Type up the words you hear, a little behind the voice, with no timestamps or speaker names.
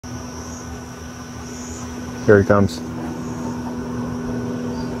Here he comes.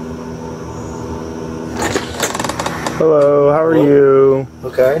 Hello, how are you?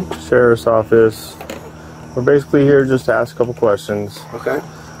 Okay. Sheriff's Office. We're basically here just to ask a couple questions. Okay.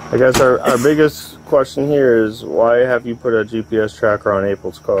 I guess our biggest question here is, why have you put a GPS tracker on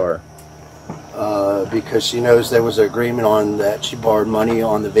April's car? Because she knows there was an agreement on that she borrowed money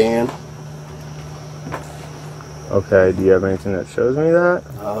on the van. Okay, do you have anything that shows me that?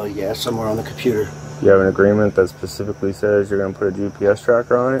 Yeah, somewhere on the computer. You have an agreement that specifically says you're going to put a GPS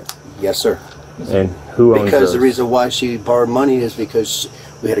tracker on it? Yes, sir. And who owns Because those? the reason why she borrowed money is because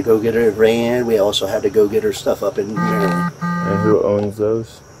we had to go get her a van. We also had to go get her stuff up in Maryland. And who owns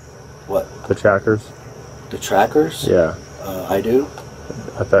those? What? The trackers? The trackers? Yeah. I do.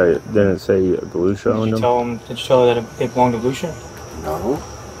 I thought it didn't say Volusia owned them. Did you tell her that they belong to Volusia? No.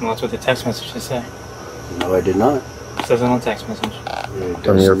 Well, that's what the text message should say. No, I did not. It says it on the text message. It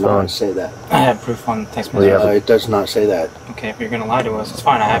does not say that. I have proof on the text message. It does not say that. Okay, if you're going to lie to us, it's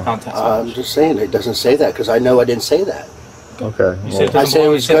fine. I have found text message. I'm just saying it doesn't say that because I know I didn't say that. Okay. You said I said it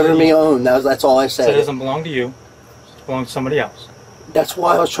was government owned. That's all I said. It doesn't belong to you. It belongs to somebody else. That's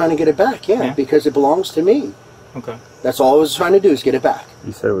why I was trying to get it back, yeah, because it belongs to me. Okay. That's all I was trying to do is get it back.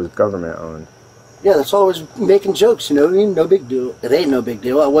 You said it was government owned. Yeah, that's all I was making jokes, you know what I mean? No big deal. It ain't no big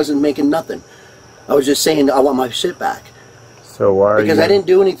deal. I wasn't making nothing. I was just saying I want my shit back. So why are Because you... I didn't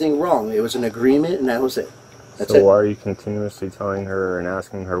do anything wrong. It was an agreement and that was it. That's so why are you continuously telling her and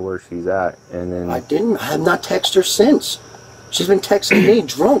asking her where she's at, and then... I have not texted her since. She's been texting me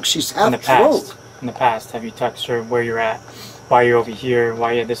drunk. She's half drunk. In the past, have you texted her where you're at? Why you're over here?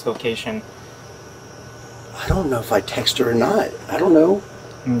 Why you're at this location? I don't know if I text her or not. I don't know.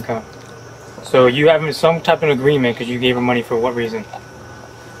 Okay. So you have some type of agreement because you gave her money for what reason?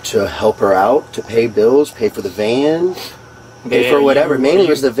 To help her out, to pay bills, pay for the van, pay for whatever. Mainly it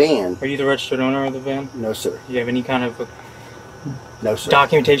was the van. Are you the registered owner of the van? No, sir. Do you have any kind of no, sir.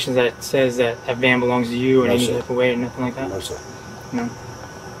 documentation that says that van belongs to you in No, any sir. type of way or nothing like that? No, sir. No.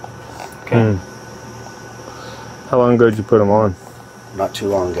 Okay. How long ago did you put them on? Not too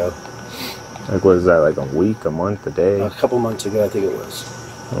long ago. Like, what is that, like a week, a month, a day? A couple months ago, I think it was.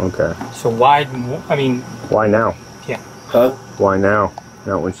 Okay. So why, I mean... Why now? Yeah. Huh? Why now?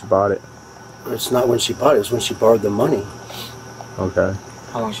 Not when she bought it. It's not when she bought it, it's when she borrowed the money. Okay.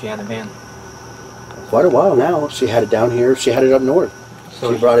 How long she had the van? Quite a while now. She had it down here, she had it up north.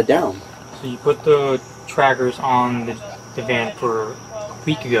 So she brought it down. So you put the trackers on the van for a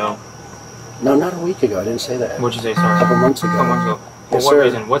week ago. No, not a week ago, I didn't say that. What'd you say, sorry? A couple months ago. A couple months ago. For Yes, what sir.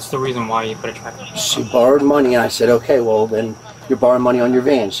 reason? What's the reason why you put a tracker? She borrowed money, and I said, okay, well, then you're borrowing money on your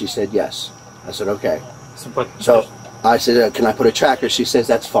van. She said, yes. I said, okay. So I said, can I put a tracker? She says,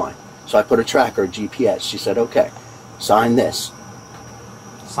 that's fine. So I put a tracker, GPS. She said, okay. Sign this.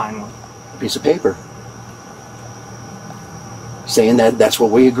 Sign what? A piece of paper. Saying that that's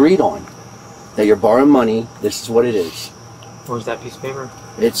what we agreed on. That you're borrowing money. This is what it is. Where's that piece of paper?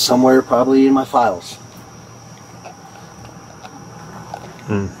 It's somewhere probably in my files.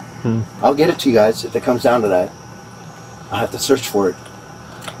 I'll get it to you guys if it comes down to that. I have to search for it.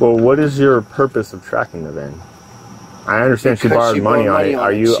 Well, what is your purpose of tracking the van? I understand she borrowed money on it.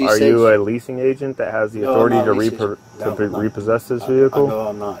 Are you a leasing agent that has the authority to repossess this vehicle? No,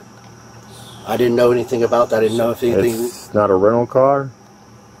 I'm not. I didn't know anything about that. I didn't know if anything... It's not a rental car?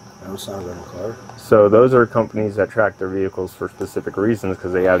 No, it's not a rental car. So those are companies that track their vehicles for specific reasons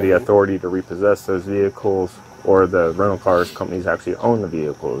because they have the authority to repossess those vehicles, or the rental cars companies actually own the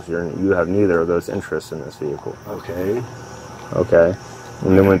vehicles. You have neither of those interests in this vehicle. Okay. Okay.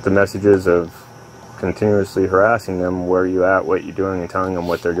 And then with the messages of continuously harassing them, where are you at, what you're doing, and telling them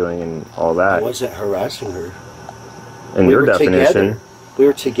what they're doing and all that. I wasn't harassing her. In your definition. Together. We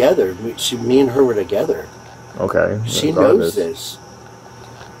were together. Me and her were together. Okay. She knows this.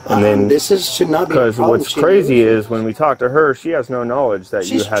 And then should not be a because problem. what's crazy is when we talk to her, she has no knowledge that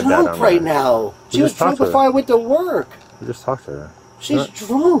you had that on. She's drunk right now. She was drunk before I went to work. We just talked to her. She's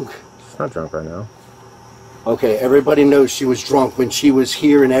drunk. She's not drunk right now. Okay, everybody knows she was drunk when she was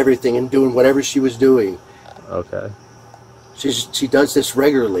here and everything and doing whatever she was doing. Okay. She does this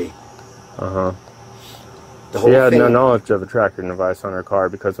regularly. Uh-huh. She had no knowledge of a tracking device on her car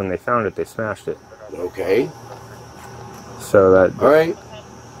because when they found it, they smashed it. Okay. So that... All right.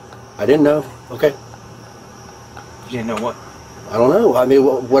 I didn't know. Okay. You didn't know what? I don't know. I mean,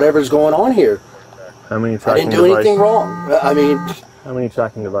 whatever's going on here. How many tracking I didn't do anything wrong. I mean... How many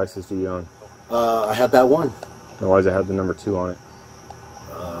tracking devices do you own? I have that one. And why does it have the number 2 on it?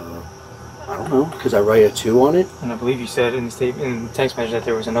 I don't know, because I write a 2 on it. And I believe you said in the text message that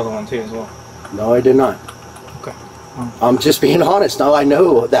there was another one too as well. No, I did not. Okay. I'm just being honest. No, I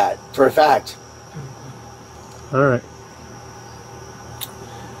know that for a fact. All right.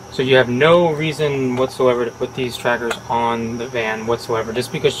 So you have no reason whatsoever to put these trackers on the van whatsoever.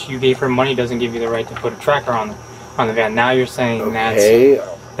 Just because you gave her money doesn't give you the right to put a tracker on the van. Now you're saying that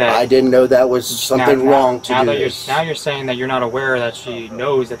I didn't know that was something wrong to do this. Now you're saying that you're not aware that she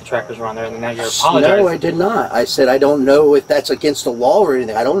knows that the trackers are on there, and now you're apologizing. No, I did not. I said I don't know if that's against the law or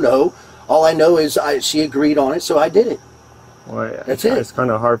anything. I don't know. All I know is she agreed on it, so I did it. Well, that's it. It's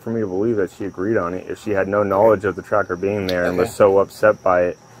kind of hard for me to believe that she agreed on it if she had no knowledge of the tracker being there and was so upset by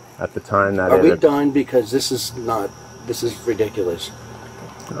it at the time that. Are we done? Because this is ridiculous.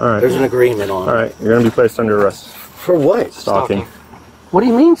 All right. There's an agreement on it. All right, you're going to be placed under arrest. For what? Stalking. What do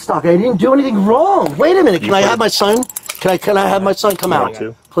you mean stalking? I didn't do anything wrong. Wait a minute. Can I have my son? Can I have my son come out?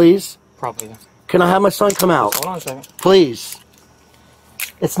 Please? Probably. Can I have my son come out? Hold on a second. Please.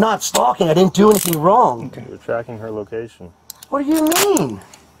 It's not stalking. I didn't do anything wrong. Okay. You're tracking her location. What do you mean?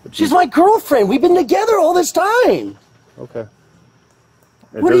 She's my girlfriend. We've been together all this time. Okay.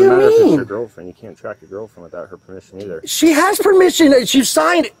 What do you doesn't matter if it's mean? your girlfriend. You can't track your girlfriend without her permission either. She has permission. She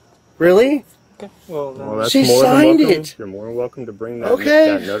signed it. Really? Okay. Well, that's she more signed than welcome. it. You're more than welcome to bring that,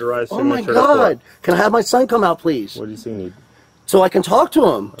 Okay. that notarized signature. Oh my God. Can I have my son come out, please? What does he need? So I can talk to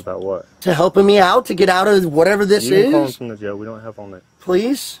him. About what? To helping me out, to get out of whatever this You can call him is. from the jail. We don't have all night.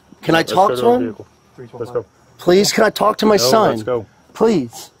 Please? Can I talk to him? Let's go. Please, can I talk to my son? Let's go.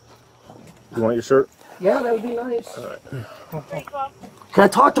 Please. You want your shirt? Yeah, that would be nice. All right. Can I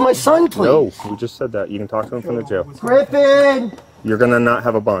talk to my son, please? No, we just said that. You can talk to him from the jail. Griffin! You're going to not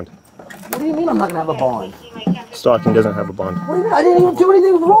have a bond. What do you mean I'm not going to have a bond? Stalking doesn't have a bond. What do you mean? I didn't even do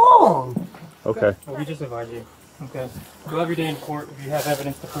anything wrong. Okay. Well, we just advise you. Okay. You'll have your day in court. If you have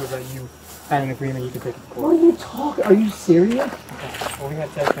evidence to prove that you had an agreement, you can take it to court. What are you talking? Are you serious? Okay. Well, we had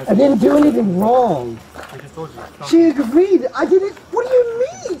text messages. I didn't do anything wrong. I just told you. She agreed. I didn't. What do you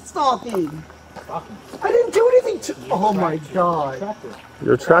mean stalking? Stalking. I didn't do anything to. Oh my God.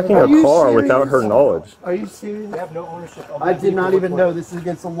 You're tracking Are a you car serious? without her knowledge. Are you serious? You have no ownership of I did not even know this is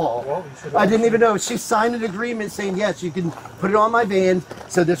against the law. Well, you should I didn't even know. She signed an agreement saying, yes, you can put it on my van,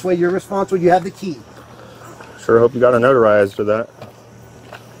 so this way you're responsible. You have the key. Sure hope you got a notarized for that.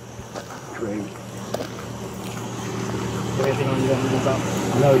 Great. Anything on you that you about?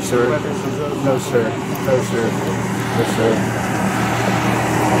 No, sir. No, sir. No, sir. No, sir.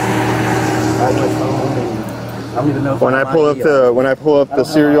 I have my phone and I don't even know if When I pull up the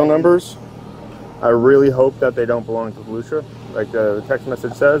serial numbers, I really hope that they don't belong to Volusia, like the text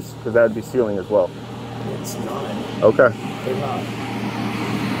message says, because that would be stealing as well. It's not. Okay. They're not.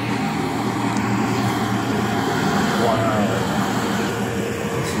 Wow.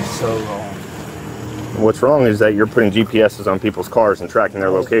 This is so wrong. What's wrong is that you're putting GPSs on people's cars and tracking their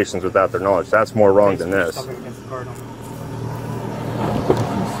locations without their knowledge. That's more wrong than this.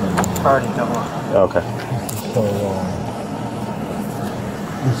 Okay. So wrong.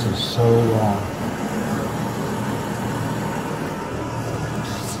 This is so wrong.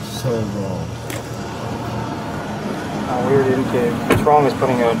 This is so wrong. Weird indicator. What's wrong is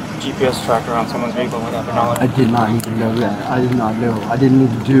putting a GPS tracker on someone's vehicle without their knowledge. I did not even know that. I did not know. I didn't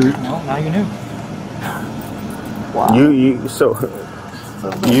need to do it. No, now you knew. Wow.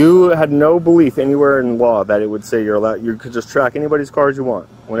 You had no belief anywhere in law that it would say you're allowed. You could just track anybody's cars you want,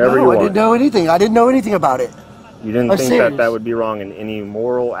 whenever you want. I didn't know anything. I didn't know anything about it. You didn't think that that would be wrong in any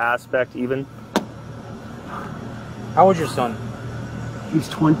moral aspect, even? How old's your son? He's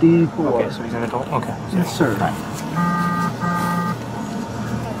 24. Okay, so he's an adult? Okay. Yes, sir.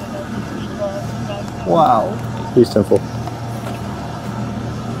 Wow. He's sinful.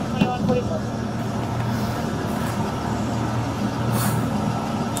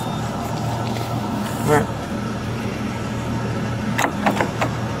 Alright.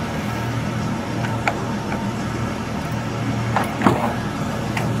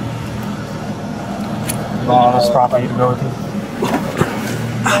 On this property to go with you.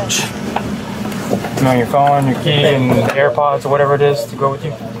 Ouch. You know, your phone, your key, and AirPods, or whatever it is, to go with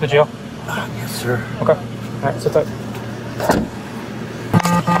you to the jail? Yes, sir. Okay. Alright, sit tight.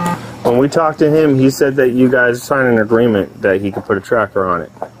 When we talked to him, he said that you guys signed an agreement that he could put a tracker on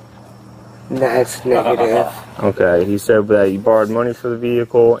it. That's negative. Okay, he said that you borrowed money for the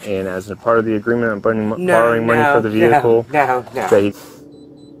vehicle, and as a part of the agreement, borrowing money for the vehicle, that he...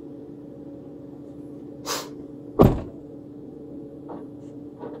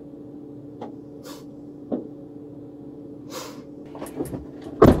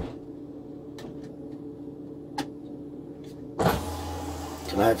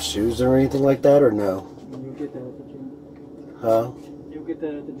 Can I have shoes or anything like that, or no? You'll get that at the jail. Huh? You'll get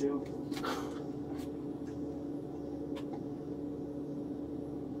that at the jail.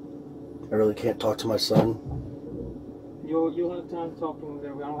 I really can't talk to my son. You'll have time to talk to him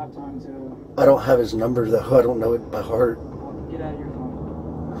there. I don't have time to. I don't have his number though. I don't know it by heart. Get out of your phone.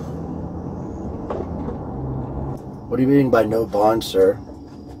 What do you mean by no bond, sir?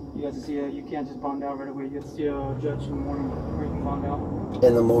 You have to see you can't just bond out right away. You have to see a judge in the morning where you can bond out.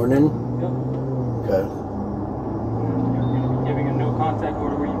 In the morning? Yep. Okay. And you're going to be giving a no contact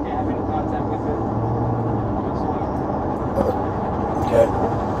order where you can't have any contact with it whatsoever. Okay.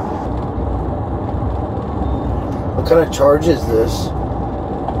 What kind of charge is this?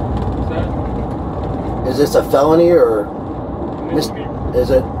 Is this a felony or is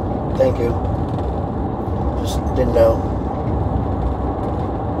it? Thank you. Just didn't know.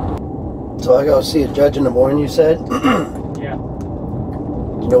 So I gotta see a judge in the morning, you said? Yeah.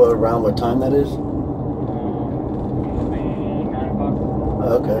 Do you know around what time that is? Usually 9 o'clock.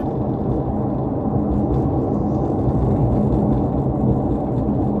 Okay.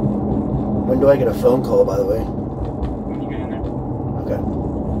 When do I get a phone call, by the way? When you get in there. Okay.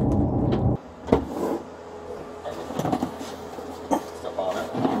 Step on it.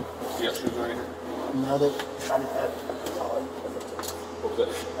 You got shoes right here? Now that I didn't have What was it?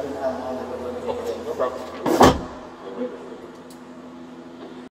 I didn't have one that would limit anything. No problem.